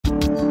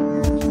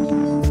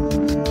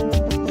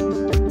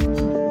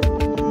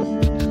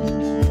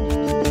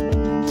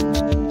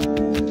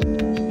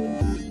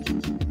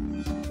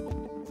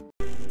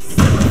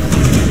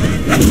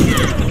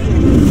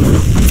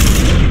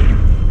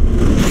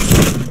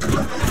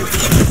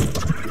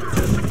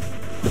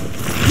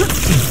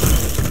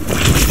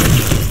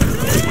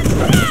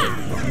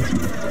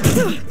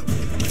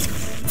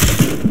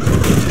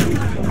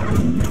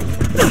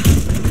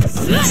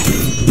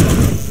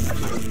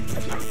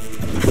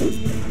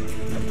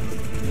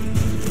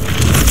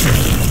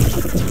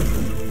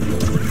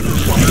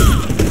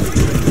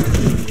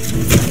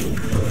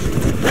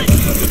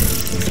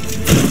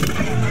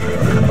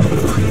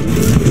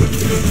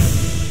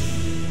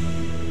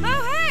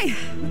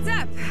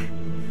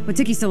What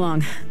took you so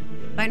long?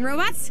 Fighting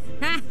robots?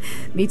 Ha!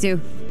 Me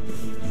too.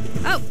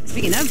 Oh,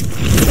 speaking of.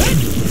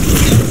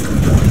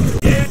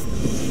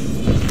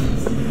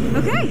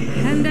 Okay,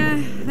 and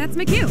that's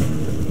my cue.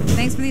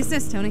 Thanks for the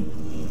assist, Tony.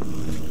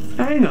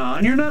 Hang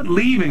on, you're not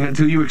leaving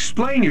until you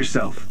explain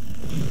yourself.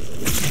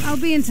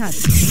 I'll be in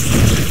touch.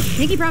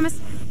 Pinky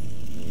promise.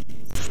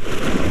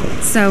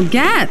 So,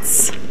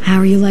 Getz, how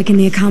are you liking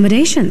the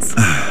accommodations?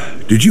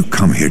 Did you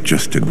come here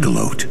just to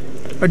gloat?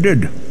 I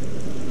did.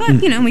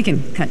 But, you know, we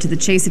can cut to the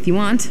chase if you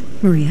want.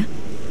 Maria?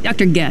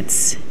 Dr.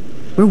 Getz,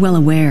 we're well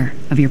aware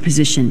of your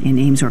position in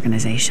AIM's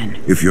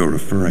organization. If you're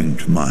referring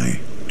to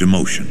my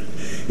demotion,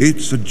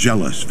 it's a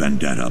jealous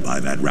vendetta by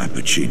that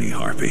Rappaccini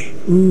harpy.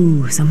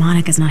 Ooh, so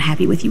Monica's not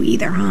happy with you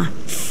either, huh?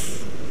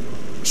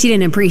 She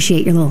didn't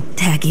appreciate your little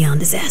tachyon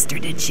disaster,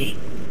 did she?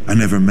 I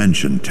never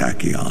mentioned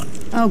tachyon.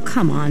 Oh,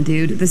 come on,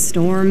 dude. The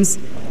storms,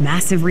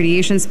 massive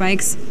radiation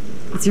spikes.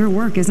 It's your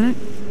work, isn't it?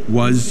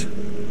 Was.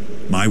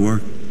 My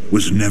work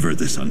was never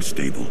this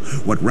unstable.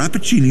 What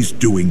Rappaccini's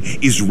doing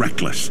is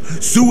reckless,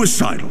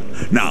 suicidal.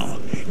 Now,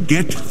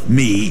 get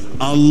me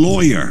a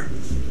lawyer.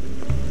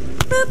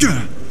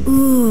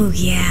 Ooh,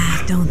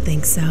 yeah, don't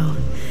think so.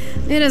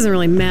 It doesn't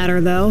really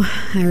matter, though.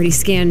 I already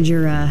scanned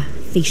your,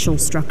 facial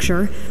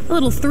structure. A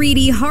little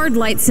 3D hard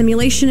light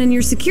simulation in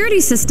your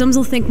security systems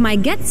will think my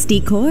Getz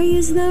decoy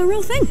is the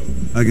real thing.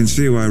 I can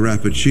see why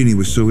Rappaccini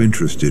was so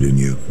interested in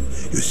you.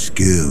 Your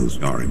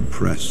skills are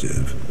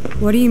impressive.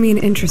 What do you mean,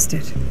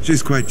 interested?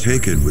 She's quite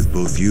taken with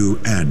both you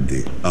and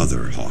the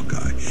other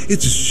Hawkeye.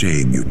 It's a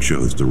shame you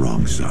chose the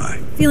wrong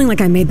side. Feeling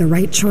like I made the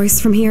right choice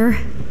from here?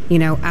 You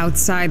know,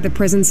 outside the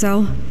prison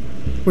cell?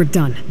 We're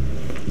done.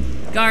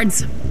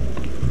 Guards.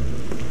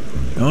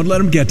 Don't let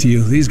them get to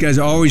you. These guys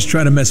always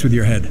try to mess with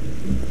your head.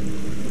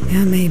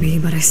 Yeah, maybe,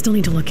 but I still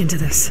need to look into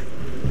this.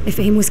 If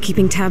AIM was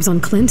keeping tabs on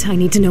Clint, I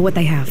need to know what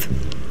they have.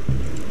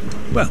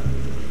 Well,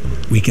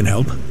 we can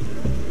help.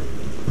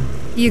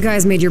 You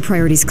guys made your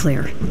priorities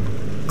clear.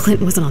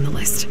 Clint wasn't on the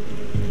list.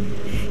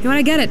 You know what,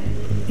 I get it.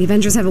 The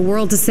Avengers have a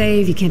world to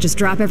save, you can't just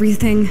drop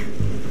everything.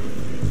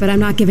 But I'm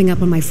not giving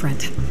up on my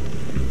friend.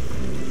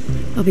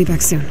 I'll be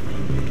back soon.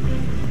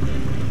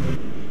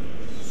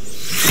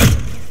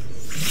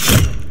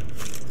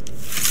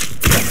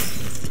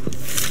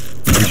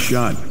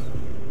 Shot.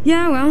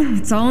 Yeah, well,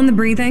 it's all in the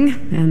breathing,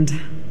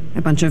 and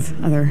a bunch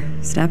of other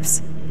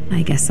steps.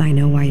 I guess I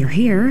know why you're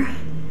here.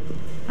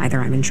 Either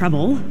I'm in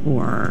trouble,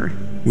 or...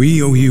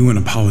 We owe you an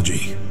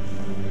apology.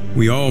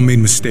 We all made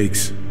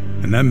mistakes,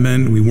 and that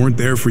meant we weren't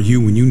there for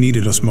you when you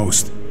needed us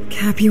most.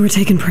 Cap, you were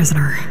taken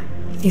prisoner.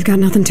 You've got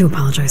nothing to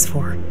apologize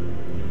for.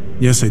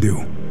 Yes, I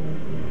do.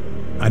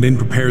 I didn't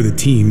prepare the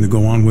team to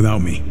go on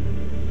without me.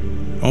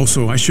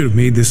 Also, I should have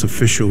made this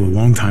official a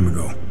long time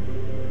ago.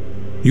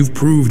 You've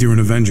proved you're an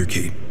Avenger,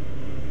 Kate.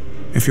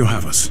 If you'll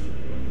have us.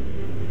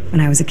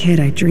 When I was a kid,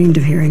 I dreamed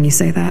of hearing you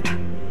say that.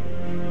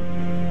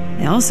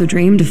 I also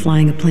dreamed of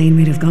flying a plane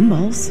made of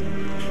gumballs.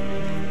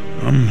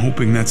 I'm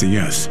hoping that's a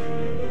yes.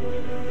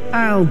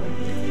 I'll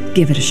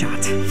give it a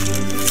shot.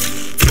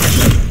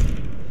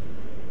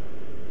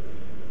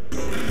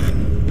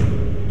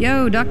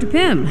 Yo, Dr.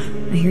 Pym.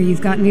 I hear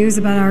you've got news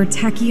about our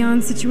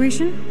tachyon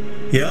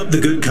situation? Yep, the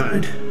good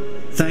kind.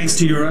 Thanks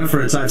to your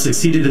efforts, I've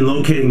succeeded in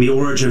locating the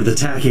origin of the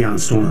tachyon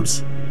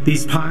storms.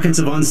 These pockets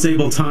of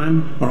unstable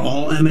time are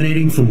all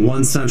emanating from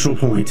one central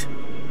point.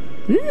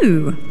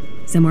 Ooh,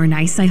 somewhere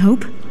nice, I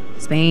hope?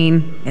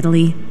 Spain,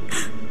 Italy,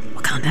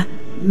 Wakanda?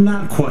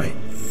 Not quite.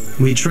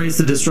 We traced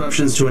the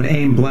disruptions to an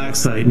AIM black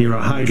site near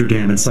a hydro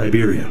dam in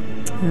Siberia.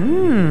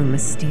 Oh,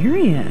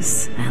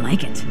 mysterious. I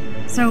like it.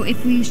 So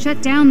if we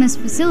shut down this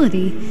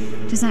facility,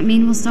 does that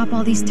mean we'll stop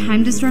all these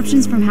time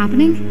disruptions from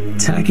happening?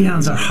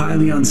 Tachyons are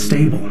highly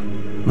unstable.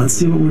 Let's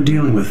see what we're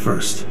dealing with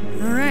first.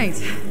 All right,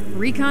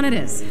 recon it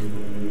is.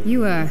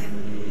 You,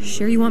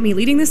 sure you want me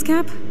leading this,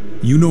 Cap?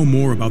 You know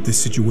more about this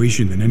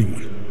situation than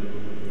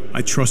anyone.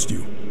 I trust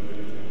you.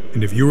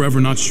 And if you're ever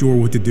not sure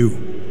what to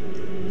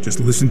do, just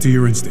listen to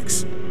your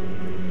instincts.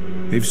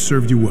 They've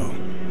served you well.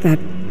 That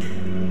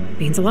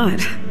means a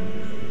lot.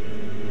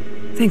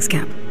 Thanks,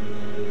 Cap.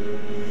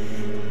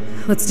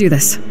 Let's do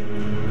this.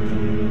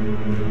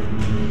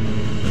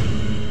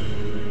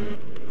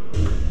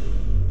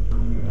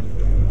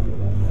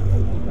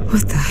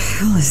 What the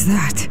hell is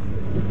that?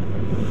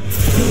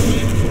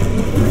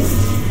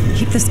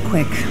 Keep this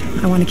quick.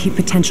 I want to keep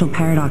potential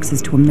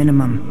paradoxes to a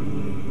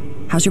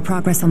minimum. How's your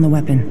progress on the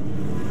weapon?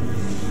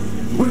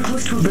 We're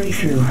close to a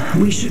breakthrough.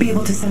 We should be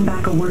able to send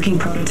back a working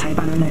prototype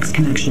on our next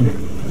connection.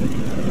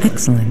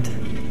 Excellent.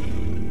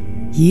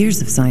 Years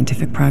of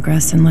scientific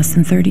progress in less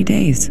than 30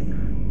 days.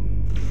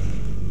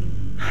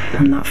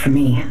 Not for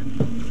me.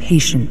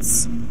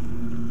 Patience.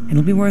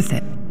 It'll be worth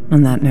it.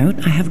 On that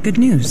note, I have good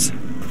news.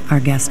 Our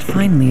guest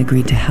finally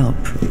agreed to help.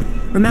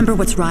 Remember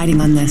what's riding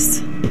on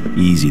this.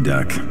 Easy,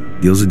 Doc.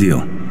 Deal's a deal.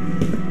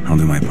 I'll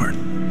do my part.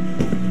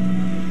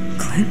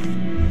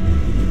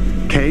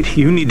 Clint? Kate,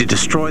 you need to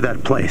destroy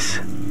that place.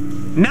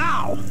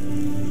 Now!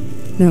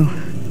 No.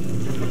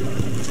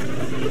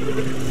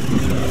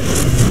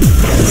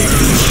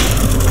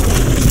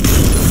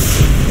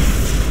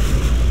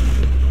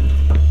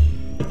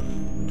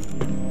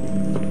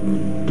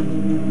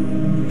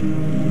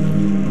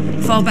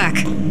 fall back.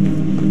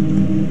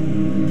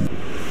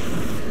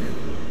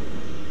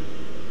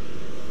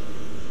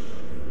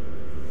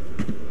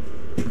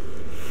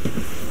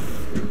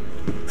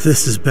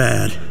 This is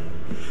bad.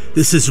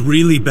 This is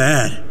really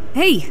bad.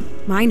 Hey,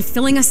 mind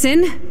filling us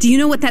in? Do you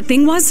know what that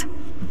thing was?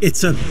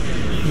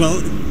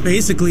 Well,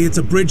 basically it's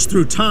a bridge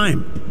through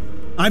time.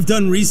 I've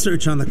done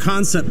research on the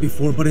concept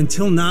before, but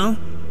until now,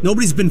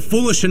 nobody's been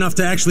foolish enough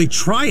to actually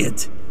try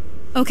it.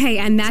 Okay,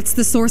 and that's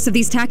the source of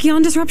these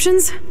tachyon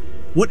disruptions?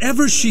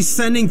 Whatever she's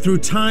sending through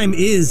time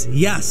is,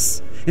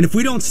 yes. And if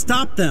we don't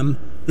stop them,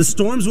 the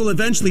storms will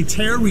eventually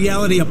tear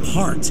reality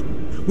apart.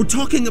 We're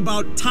talking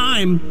about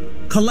time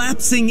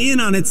collapsing in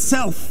on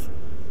itself.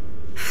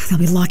 They'll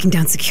be locking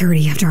down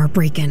security after our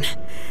break-in.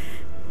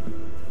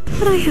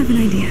 But I have an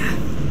idea.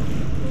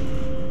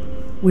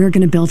 We're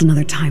gonna build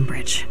another time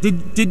bridge.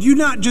 Did you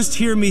not just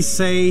hear me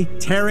say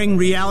tearing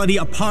reality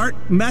apart?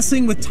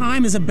 Messing with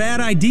time is a bad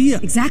idea.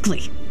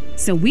 Exactly.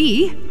 So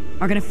we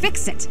are gonna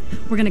fix it.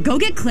 We're gonna go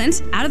get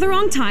Clint out of the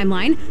wrong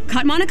timeline,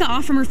 cut Monica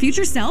off from her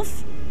future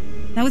self.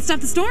 That would stop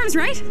the storms,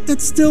 right?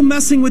 That's still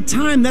messing with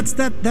time.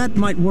 That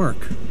might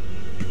work.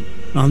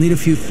 I'll need a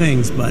few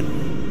things, but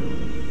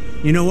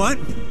you know what?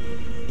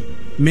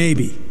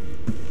 Maybe.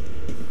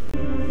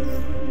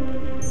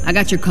 I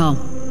got your call.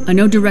 I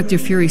know Director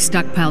Fury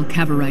stockpiled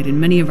Cavorite in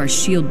many of our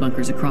SHIELD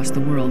bunkers across the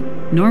world.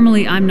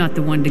 Normally, I'm not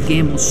the one to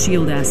gamble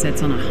SHIELD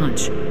assets on a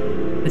hunch.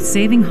 But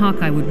saving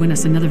Hawkeye would win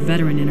us another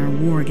veteran in our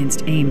war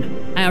against AIM.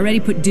 I already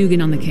put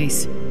Dugan on the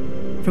case.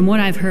 From what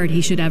I've heard,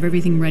 he should have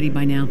everything ready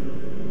by now.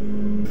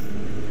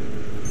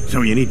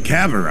 So you need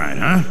Cavorite,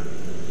 huh?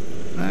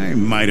 I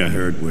might have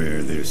heard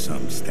where there's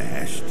some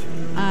stashed.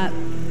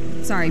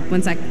 Sorry,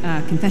 one sec.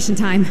 Confession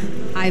time.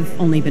 I've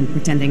only been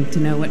pretending to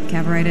know what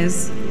Cavorite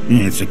is.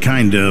 It's a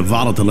kind of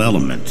volatile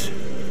element.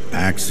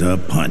 Packs a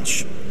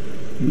punch.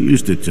 We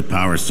used it to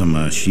power some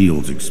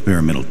SHIELD's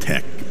experimental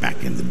tech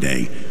back in the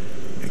day.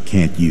 I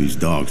can't use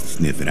dogs to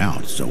sniff it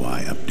out, so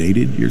I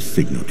updated your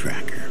signal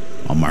tracker.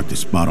 I'll mark the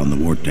spot on the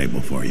war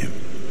table for you.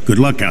 Good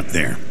luck out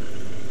there.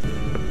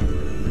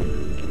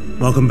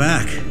 Welcome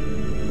back.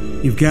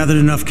 You've gathered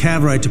enough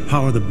Cavorite to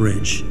power the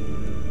bridge.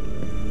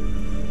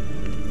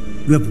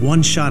 You have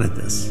one shot at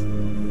this.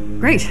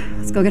 Great.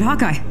 Let's go get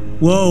Hawkeye.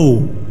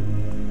 Whoa!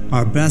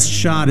 Our best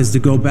shot is to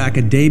go back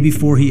a day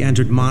before he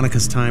entered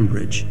Monica's time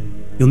bridge.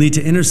 You'll need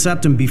to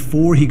intercept him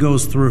before he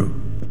goes through.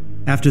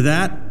 After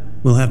that,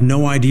 we'll have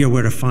no idea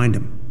where to find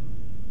him.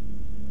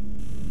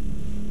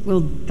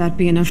 Will that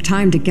be enough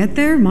time to get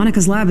there?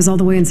 Monica's lab is all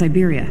the way in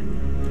Siberia.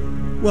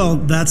 Well,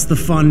 that's the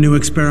fun new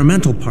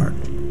experimental part.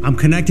 I'm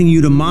connecting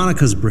you to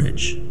Monica's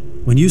bridge.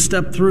 When you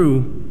step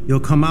through, you'll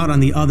come out on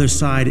the other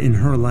side in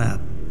her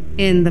lab.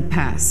 In the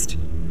past.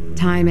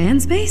 Time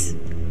and space?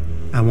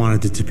 I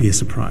wanted it to be a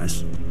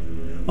surprise.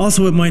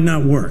 Also, it might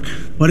not work.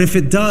 But if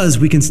it does,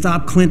 we can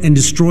stop Clint and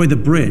destroy the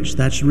bridge.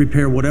 That should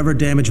repair whatever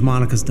damage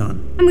Monica's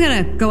done. I'm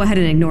gonna go ahead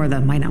and ignore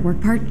the might not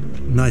work part.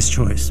 Nice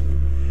choice.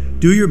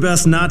 Do your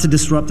best not to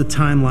disrupt the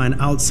timeline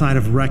outside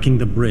of wrecking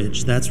the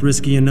bridge. That's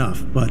risky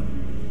enough, but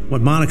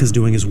what Monica's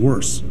doing is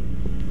worse.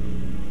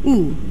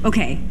 Ooh,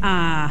 okay.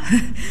 I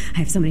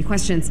have so many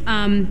questions.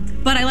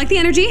 But I like the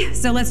energy,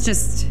 so let's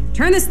just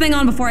turn this thing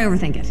on before I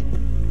overthink it.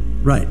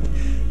 Right.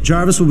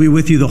 Jarvis will be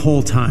with you the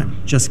whole time.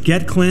 Just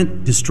get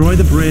Clint, destroy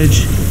the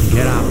bridge, and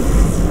get out.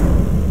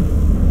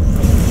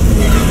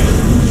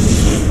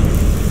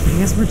 I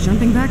guess we're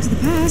jumping back to the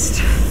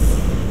past.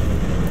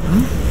 Well,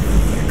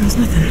 here goes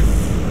nothing.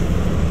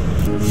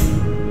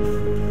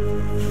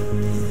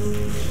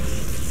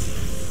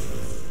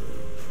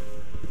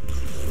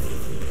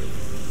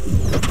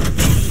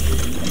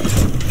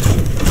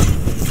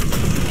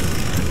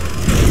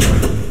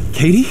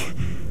 Katie?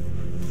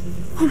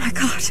 Oh my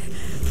god.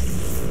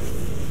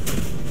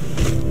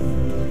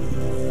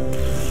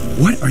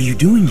 What are you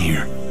doing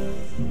here?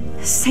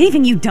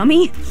 Saving you,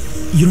 dummy!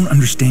 You don't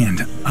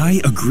understand.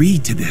 I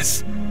agreed to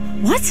this.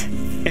 What?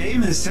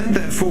 AIM has sent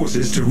their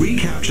forces to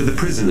recapture the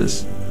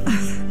prisoners.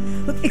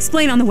 Look,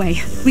 explain on the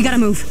way. We gotta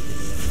move.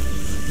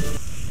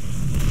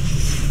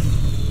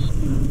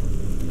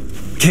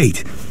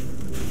 Kate!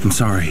 I'm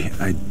sorry.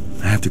 I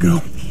have to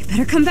go. You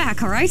better come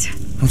back, alright?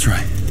 I'll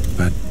try,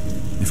 but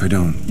if I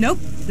don't... Nope,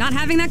 not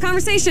having that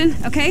conversation,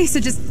 okay? So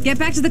just get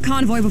back to the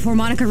convoy before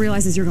Monica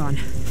realizes you're gone.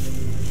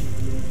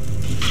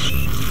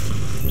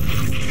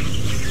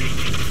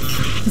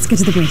 Let's get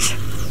to the bridge.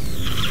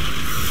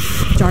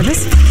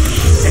 Jarvis?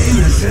 AIM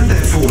has sent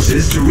their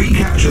forces to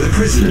recapture the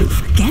prisoners.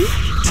 Again?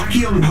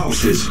 Tachyon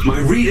pulses. My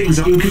readings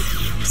are...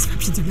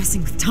 Disruptions are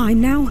messing with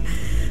time now.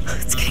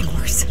 It's getting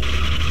worse.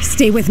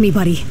 Stay with me,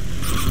 buddy.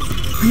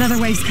 Another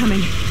wave's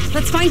coming.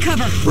 Let's find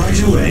cover.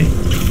 Right away.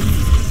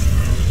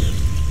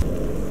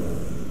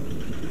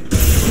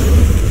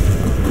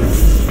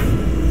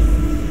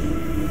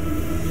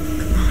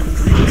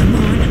 Come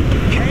on.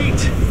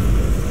 Kate!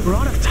 We're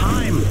out of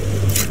time.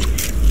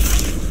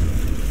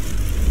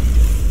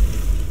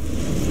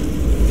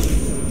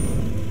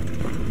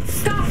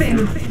 Stop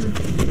him!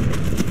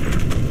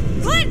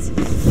 Clint!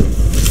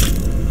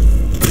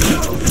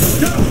 No!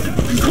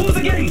 Close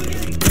the gate!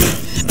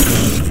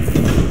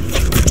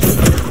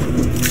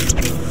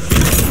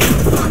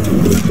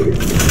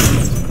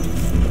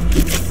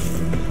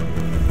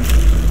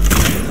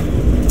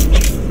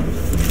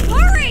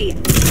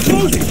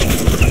 closing!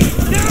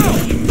 Now!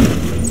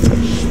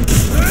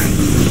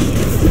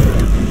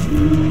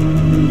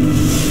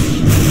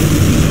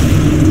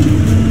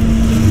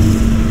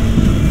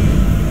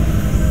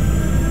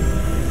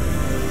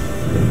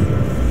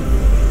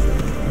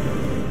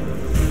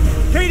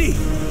 Katie!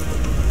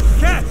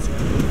 Cats!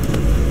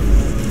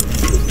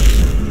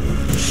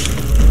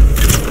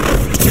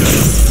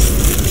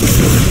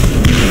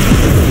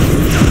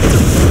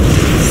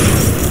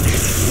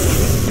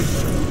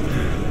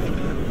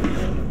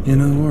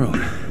 End of the world.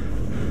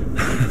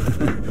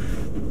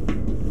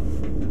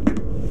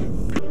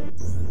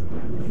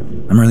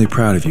 I'm really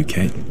proud of you,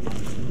 Kate.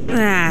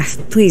 Ah,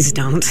 please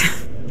don't.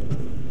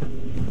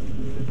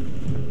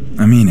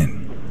 I mean it.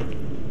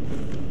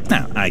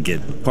 Now, I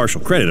get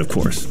partial credit, of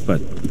course, but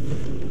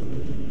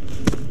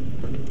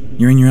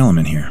you're in your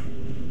element here.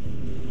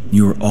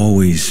 You were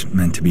always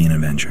meant to be an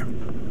Avenger.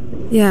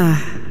 Yeah,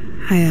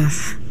 I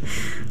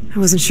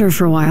wasn't sure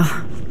for a while.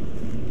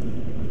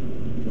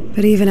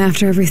 But even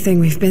after everything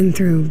we've been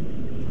through,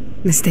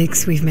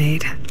 mistakes we've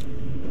made,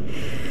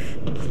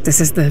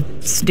 this is the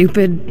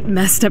stupid,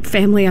 messed up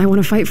family I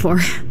want to fight for.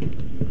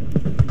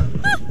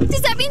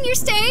 Does that mean you're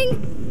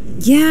staying?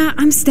 Yeah,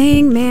 I'm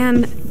staying,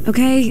 man,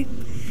 okay?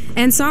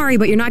 And sorry,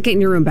 but you're not getting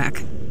your room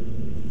back.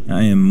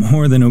 I am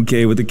more than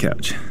okay with the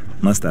couch.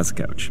 Unless that's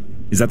the couch.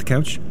 Is that the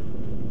couch?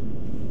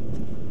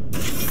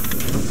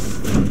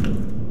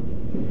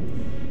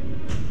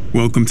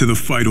 Welcome to the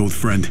fight, old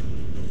friend.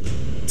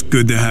 It's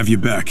good to have you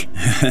back.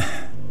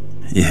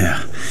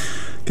 Yeah,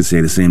 could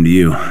say the same to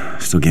you.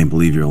 Still can't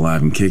believe you're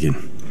alive and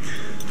kicking.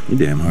 You're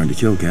damn hard to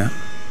kill, Cap.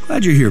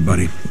 Glad you're here,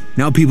 buddy.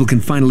 Now people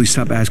can finally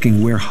stop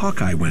asking where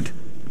Hawkeye went.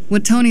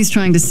 What Tony's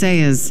trying to say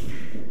is,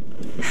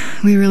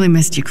 we really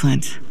missed you,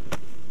 Clint.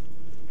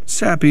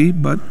 Sappy,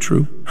 but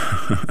true.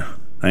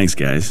 Thanks,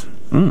 guys.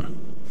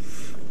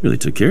 Really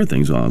took care of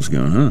things while I was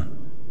gone, huh?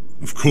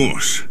 Of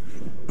course.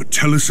 But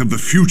tell us of the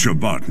future,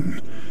 Barton.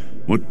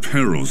 What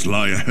perils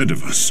lie ahead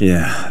of us?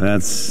 Yeah,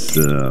 that's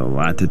a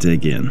lot to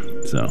take in,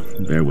 so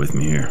bear with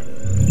me here.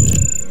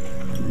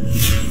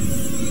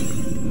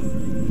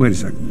 Wait a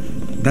sec.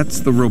 That's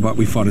the robot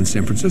we fought in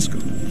San Francisco.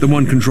 The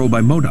one controlled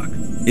by MODOK.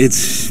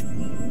 It's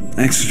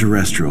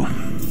extraterrestrial.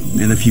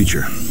 In the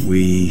future,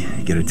 we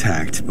get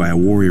attacked by a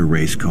warrior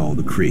race called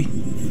the Kree.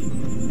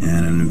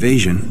 And an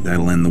invasion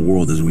that'll end the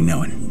world as we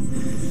know it.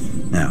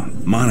 Now,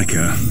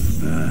 Monica,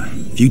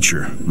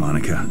 future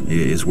Monica,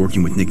 is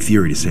working with Nick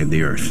Fury to save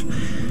the Earth.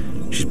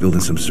 She's building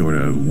some sort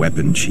of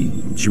weapon. She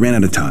ran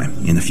out of time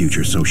in the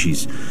future, so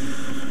she's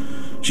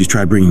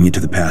tried bringing it to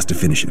the past to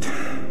finish it.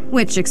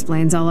 Which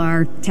explains all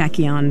our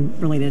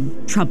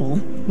tachyon-related trouble.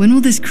 When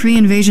will this Kree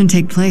invasion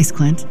take place,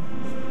 Clint?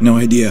 No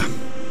idea.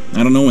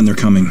 I don't know when they're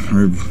coming,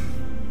 or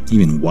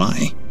even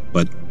why,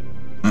 but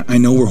I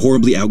know we're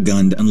horribly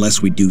outgunned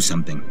unless we do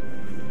something.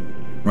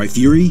 Right,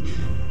 Fury?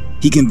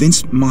 He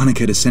convinced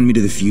Monica to send me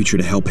to the future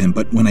to help him,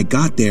 but when I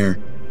got there,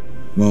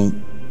 well,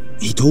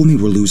 he told me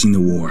we're losing the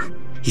war.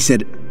 He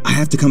said, I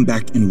have to come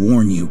back and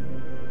warn you.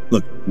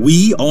 Look,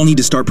 we all need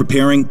to start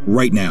preparing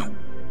right now.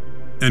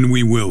 And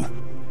we will.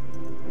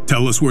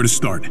 Tell us where to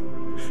start,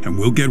 and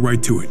we'll get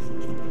right to it.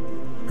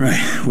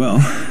 Right, well,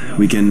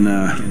 we can,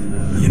 oh,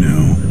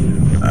 no.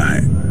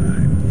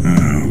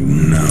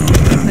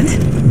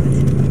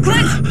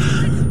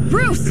 Clint!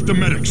 Bruce! Get the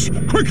medics,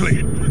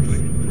 quickly!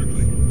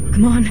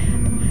 Come on.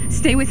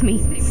 Stay with me.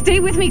 Stay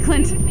with me,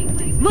 Clint.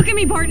 Look at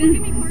me,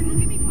 Barton.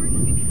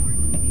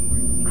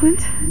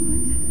 Clint?